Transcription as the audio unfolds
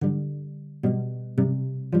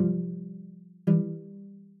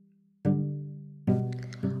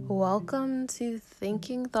Welcome to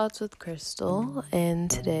Thinking Thoughts with Crystal,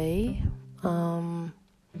 and today, I'm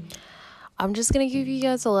just gonna give you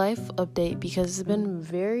guys a life update because it's been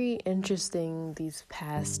very interesting these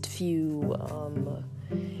past few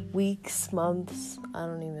weeks, months. I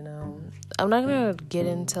don't even know. I'm not gonna get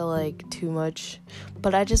into too much,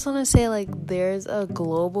 but I just want to say there's a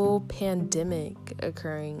global pandemic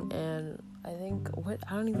occurring, and I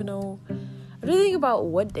don't even know. I didn't think about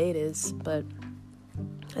what day it is, but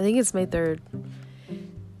I think it's May 3rd.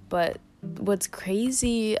 But what's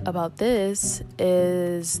crazy about this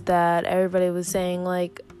is that everybody was saying,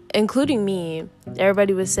 including me,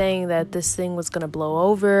 everybody was saying that this thing was going to blow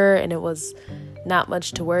over and it was not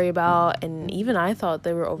much to worry about. And even I thought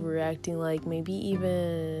they were overreacting, maybe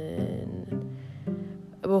even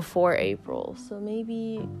before April. So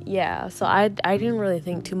maybe, yeah. So I didn't really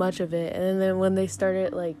think too much of it. And then when they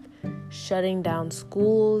started, shutting down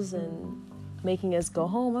schools and making us go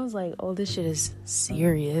home, I was like, oh, this shit is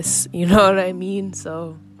serious, you know what I mean?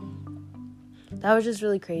 So that was just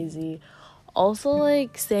really crazy. Also,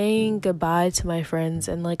 saying goodbye to my friends,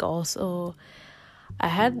 and also I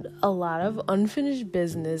had a lot of unfinished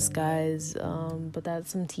business, guys, but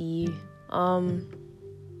that's some tea.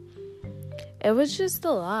 It was just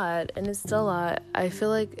a lot, and it's still a lot. I feel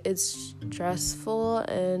like it's stressful,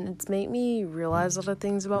 and it's made me realize a lot of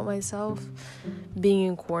things about myself, being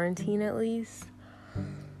in quarantine at least.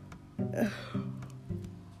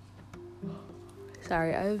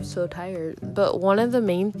 Sorry, I'm so tired. But one of the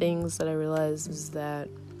main things that I realized is that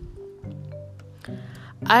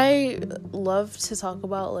I love to talk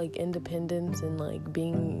about independence and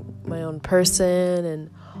being my own person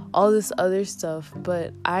and all this other stuff,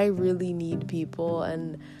 but I really need people,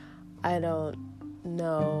 and I don't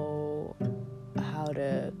know how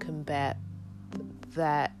to combat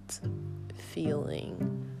that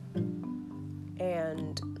feeling.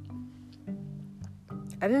 And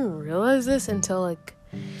I didn't realize this until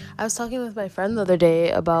I was talking with my friend the other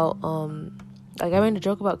day about I made a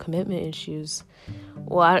joke about commitment issues.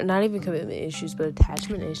 Well, not even commitment issues, but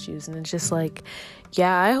attachment issues. And it's just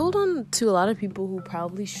yeah, I hold on to a lot of people who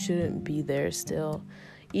probably shouldn't be there still.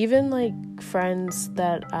 Even friends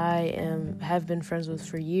that I have been friends with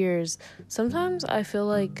for years. Sometimes I feel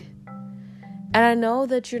and I know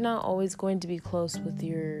that you're not always going to be close with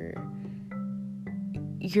your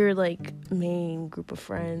main group of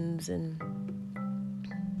friends, and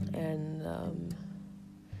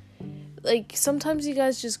sometimes you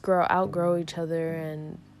guys just outgrow each other,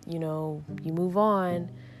 and you move on.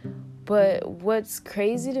 But what's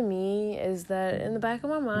crazy to me is that in the back of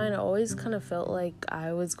my mind, I always kind of felt like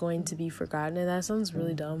I was going to be forgotten, and that sounds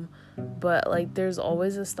really dumb, but there's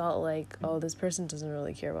always this thought oh, this person doesn't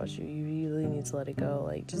really care about you, you really need to let it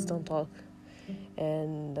go, just don't talk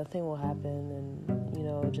and nothing will happen,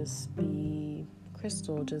 and just be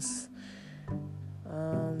Crystal, just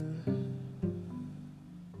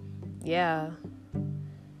yeah.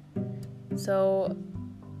 So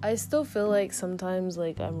I still feel sometimes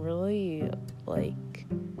I'm really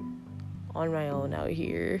on my own out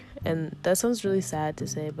here, and that sounds really sad to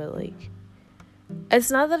say, but it's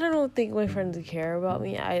not that I don't think my friends care about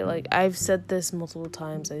me. I've said this multiple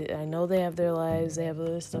times. I know they have their lives, they have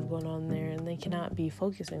other stuff going on there, and they cannot be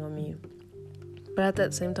focusing on me. But at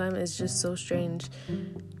that same time, it's just so strange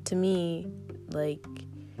to me,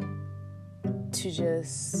 to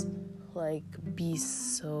just be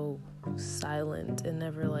so silent and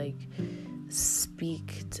never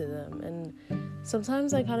speak to them. And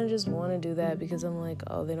sometimes I kind of just want to do that because I'm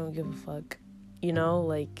oh, they don't give a fuck,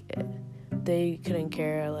 they couldn't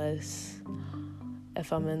care less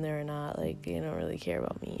if I'm in there or not. They don't really care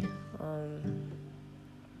about me.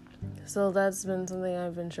 So that's been something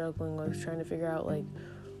I've been struggling with, trying to figure out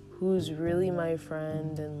who's really my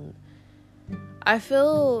friend. And I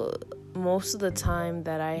feel most of the time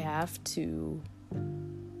that I have to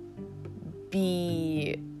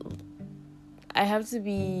be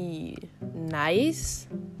nice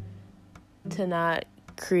to not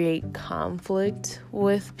create conflict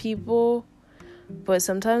with people, but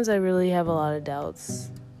sometimes I really have a lot of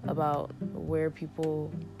doubts about where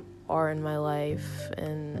people are in my life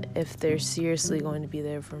and if they're seriously going to be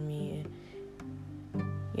there for me.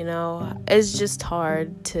 It's just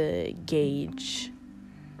hard to gauge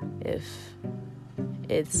if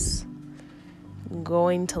it's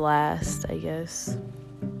going to last, I guess,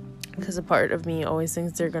 because a part of me always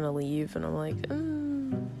thinks they're gonna leave, and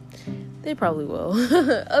I'm they probably will.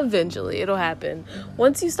 Eventually it'll happen.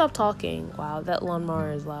 Once you stop talking, wow, that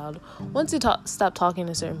lawnmower is loud. Once you stop talking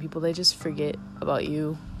to certain people, they just forget about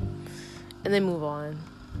you and they move on.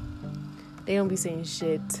 They don't be saying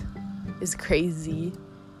shit. It's crazy.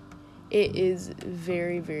 It is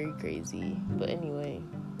very, very crazy. But anyway,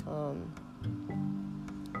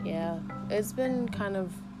 yeah, it's been kind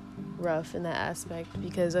of rough in that aspect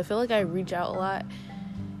because I feel like I reach out a lot,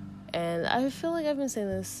 and I feel like I've been saying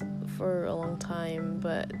this for a long time,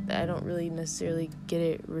 but I don't really necessarily get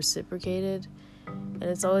it reciprocated, and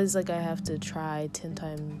it's always like I have to try 10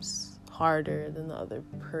 times harder than the other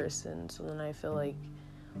person, so then I feel like,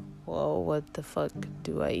 well, what the fuck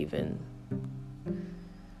do I even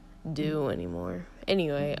do anymore?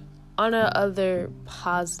 Anyway, on a other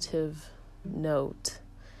positive note,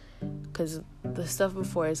 because the stuff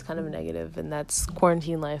before is kind of negative, and that's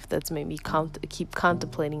quarantine life that's made me keep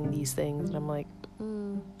contemplating these things, and I'm like,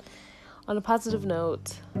 on a positive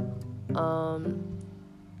note,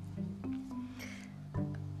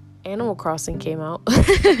 Animal Crossing came out,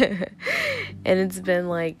 and it's been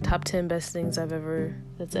like top 10 best things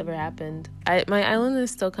that's ever happened. My island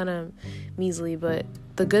is still kind of measly, but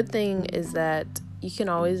the good thing is that you can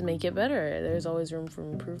always make it better. There's always room for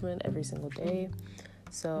improvement every single day.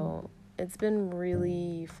 So it's been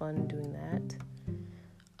really fun doing that.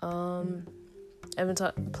 I've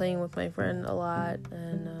been playing with my friend a lot,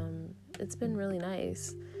 and it's been really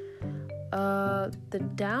nice. The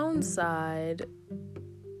downside,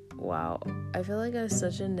 wow, I feel like I'm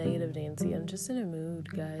such a negative Nancy. I'm just in a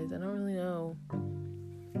mood, guys. I don't really know.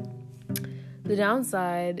 The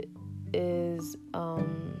downside is, I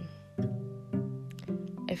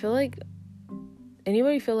feel like,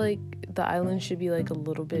 anybody feel like the island should be like a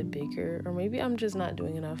little bit bigger, or maybe I'm just not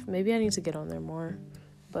doing enough. Maybe I need to get on there more.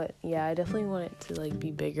 But yeah, I definitely want it to like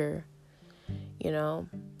be bigger, you know.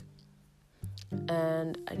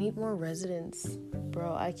 And I need more residents,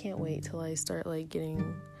 bro. I can't wait till I start like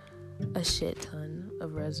getting a shit ton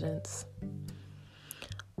of residents.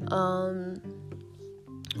 What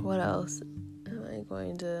else am I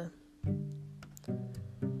going to?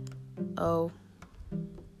 Oh.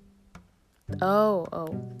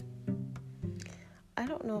 I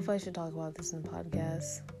don't know if I should talk about this in the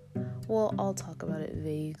podcast. Well, I'll talk about it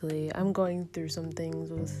vaguely. I'm going through some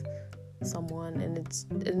things with someone, and it's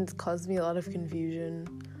caused me a lot of confusion.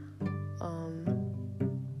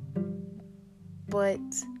 But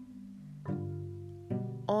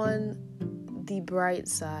on the bright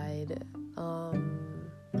side,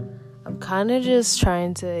 I'm kind of just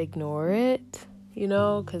trying to ignore it, you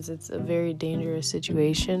know, because it's a very dangerous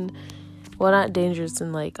situation. Well, not dangerous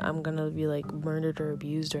in like I'm gonna be like murdered or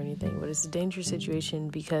abused or anything, but it's a dangerous situation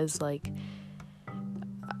because like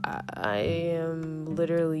I am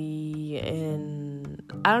literally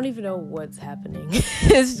I don't even know what's happening.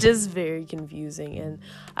 It's just very confusing, and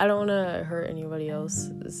I don't want to hurt anybody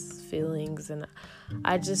else's feelings, and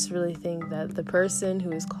I just really think that the person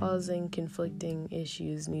who is causing conflicting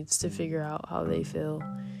issues needs to figure out how they feel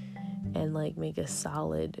and like make a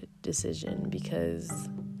solid decision, because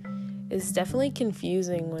it's definitely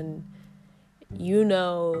confusing when you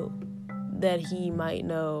know that he might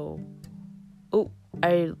know. Oh,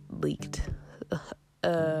 I leaked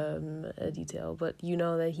a detail, but you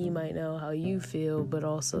know that he might know how you feel, but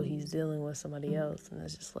also he's dealing with somebody else, and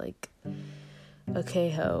it's just like,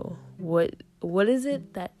 okay, what is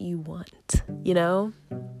it that you want, you know?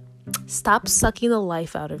 Stop sucking the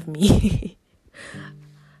life out of me.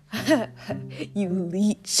 You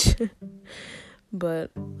leech.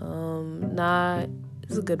 But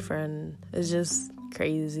it's a good friend. It's just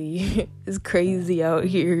crazy. It's crazy out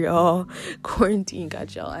here, y'all. Quarantine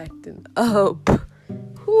got y'all acting up.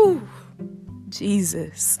 Whew.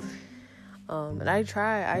 Jesus. And I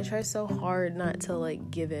try so hard not to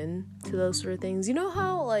like give in to those sort of things. You know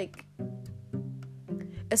how like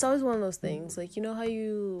it's always one of those things, like, you know how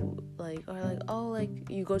you like are like, oh, like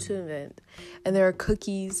you go to an event and there are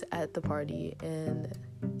cookies at the party, and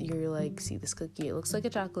you're like, see this cookie, it looks like a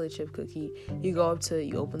chocolate chip cookie. You go up to it,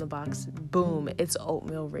 you open the box, boom, it's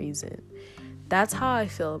oatmeal raisin. That's how I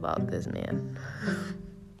feel about this man.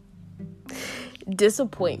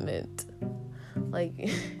 Disappointment. Like,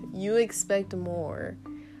 you expect more.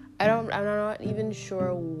 I'm not even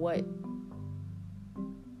sure what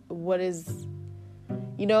is,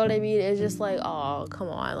 you know what I mean? It's just like, oh, come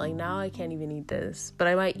on. Like, now I can't even eat this. But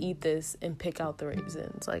I might eat this and pick out the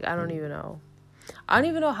raisins. Like, I don't even know. I don't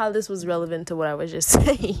even know how this was relevant to what I was just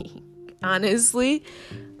saying. Honestly,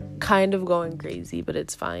 kind of going crazy, but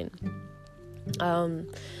it's fine.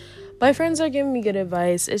 My friends are giving me good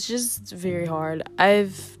advice. It's just very hard.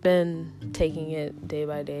 I've been taking it day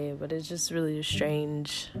by day, but it's just really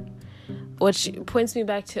strange. Which points me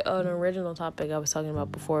back to an original topic I was talking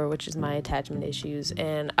about before, which is my attachment issues.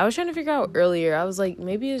 And I was trying to figure out earlier, I was like,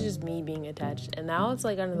 maybe it's just me being attached. And now it's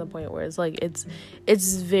like under the point where it's like, it's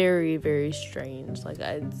very, very strange. Like,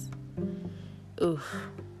 oof.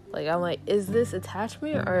 Like, I'm like, is this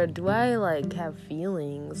attachment or do I, like, have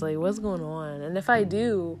feelings? Like, what's going on? And if I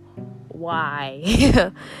do,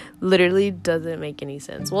 why? Literally doesn't make any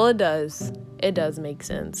sense. Well, it does. It does make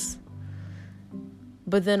sense.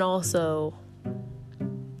 But then also,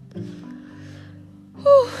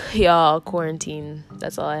 whew, y'all, quarantine.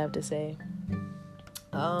 That's all I have to say.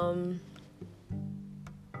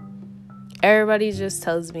 Everybody just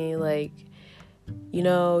tells me, like, you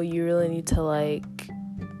know, you really need to, like,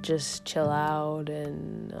 just chill out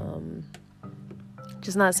and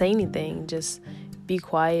just not say anything. Just be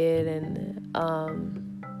quiet and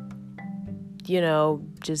you know,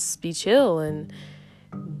 just be chill and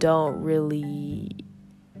don't really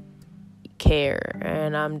care.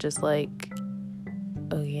 And I'm just like,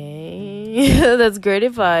 okay, that's great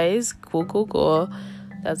advice. Cool.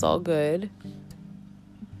 That's all good.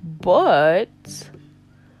 But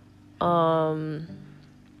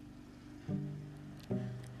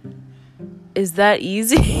is that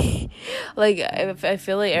easy? Like, I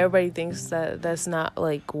feel like everybody thinks that that's not,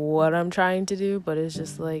 like, what I'm trying to do, but it's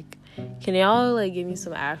just, like, can y'all, like, give me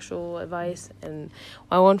some actual advice? And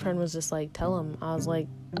my one friend was just, like, tell him. I was like,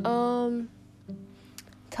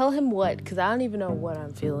 tell him what? Because I don't even know what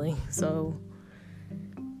I'm feeling. So,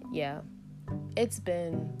 yeah, it's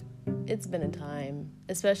been a time,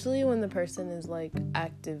 especially when the person is, like,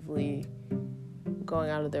 actively going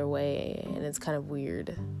out of their way, and it's kind of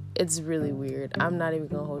weird. It's really weird. I'm not even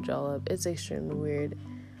gonna hold y'all up. It's extremely weird.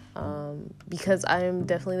 Because I am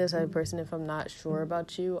definitely the type of person, if I'm not sure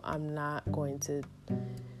about you, I'm not going to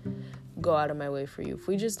go out of my way for you. If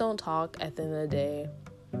we just don't talk, at the end of the day,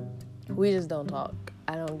 we just don't talk.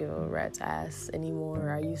 I don't give a rat's ass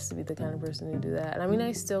anymore. I used to be the kind of person to do that. And I mean,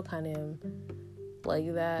 I still kind of am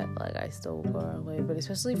like that. Like, I still go out of my way, but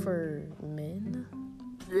especially for men,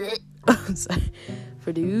 sorry,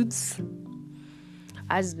 for dudes,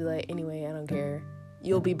 I just be like, anyway, I don't care.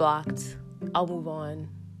 You'll be blocked. I'll move on.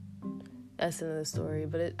 That's the end of the story.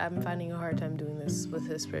 But I'm finding a hard time doing this with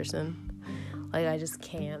this person. Like, I just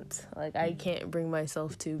can't. Like, I can't bring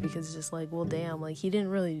myself to, because it's just like, well, damn. Like, he's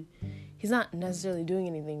not necessarily doing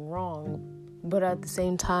anything wrong, but at the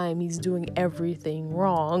same time, he's doing everything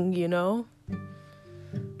wrong, you know?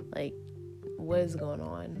 Like, what is going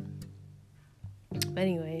on?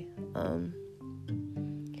 Anyway,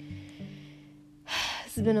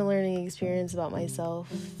 it's been a learning experience about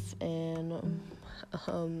myself, and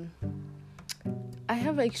I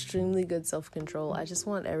have extremely good self-control. I just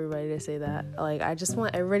want everybody to say that. Like, I just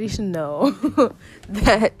want everybody to know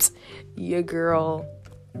that your girl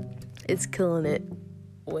is killing it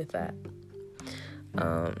with that.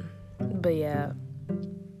 But yeah,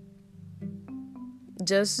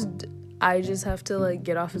 I just have to, like,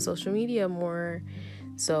 get off of social media more,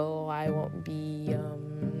 so I won't be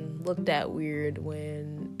looked at weird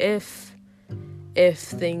if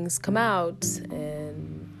things come out,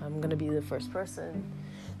 and I'm gonna be the first person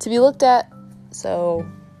to be looked at. So,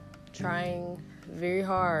 trying very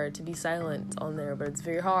hard to be silent on there, but it's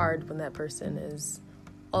very hard when that person is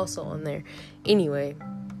also on there. Anyway,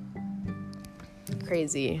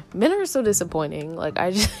 crazy. Men are so disappointing. Like,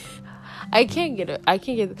 I can't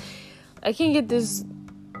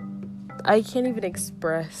even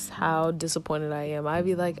express how disappointed I am. I'd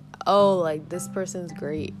be like, oh, like, this person's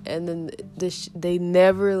great, and then they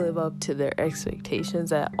never live up to their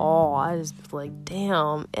expectations at all. I just be like,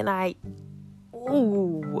 damn. And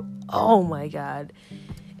oh my god,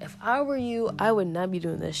 if I were you, I would not be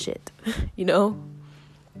doing this shit. You know?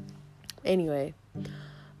 Anyway,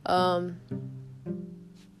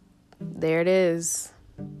 there it is.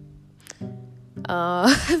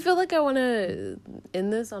 I feel like I want to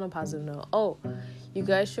end this on a positive note. Oh, you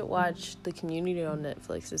guys should watch The Community on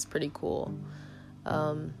Netflix. It's pretty cool.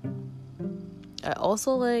 I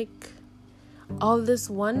also like... Oh, this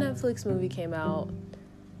one Netflix movie came out.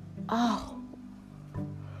 Oh.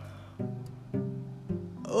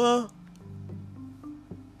 Well,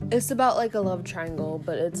 it's about, like, a love triangle,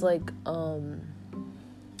 but it's, like,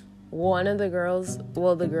 one of the girls,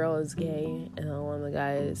 well, the girl is gay, and one of the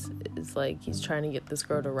guys is, like, he's trying to get this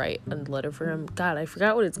girl to write a letter for him. God, I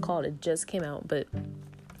forgot what it's called. It just came out, but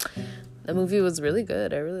the movie was really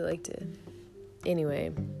good. I really liked it.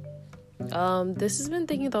 Anyway, this has been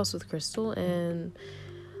Thinking Thoughts with Crystal, and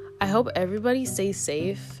I hope everybody stays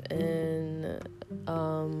safe, and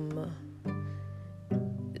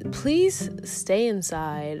please stay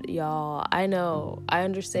inside, y'all. I know, I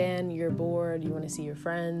understand you're bored, you want to see your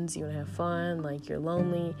friends, you want to have fun, like, you're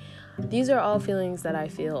lonely. These are all feelings that I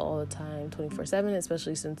feel all the time, 24/7,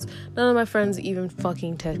 especially since none of my friends even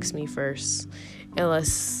fucking text me first,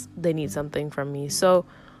 unless they need something from me. So,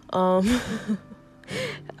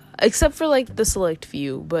 Except for like the select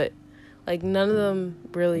few, but like none of them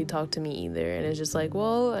really talk to me either. And it's just like,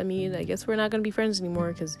 well, I mean, I guess we're not gonna be friends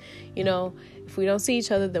anymore, because, you know, if we don't see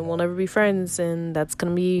each other, then we'll never be friends, and that's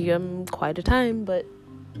gonna be quite a time. But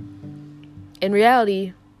in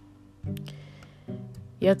reality,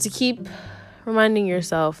 you have to keep reminding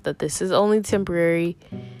yourself that this is only temporary.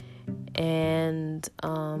 And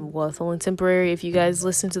well, it's only temporary if you guys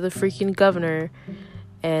listen to the freaking governor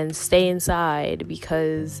and stay inside,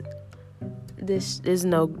 because this is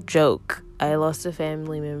no joke. I lost a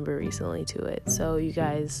family member recently to it. So you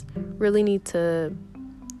guys really need to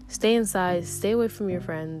stay inside, stay away from your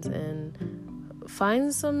friends, and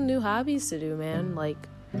find some new hobbies to do, man. Like,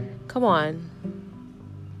 come on.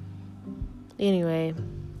 Anyway,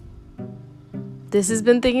 this has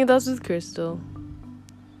been Thinking Thoughts with Crystal.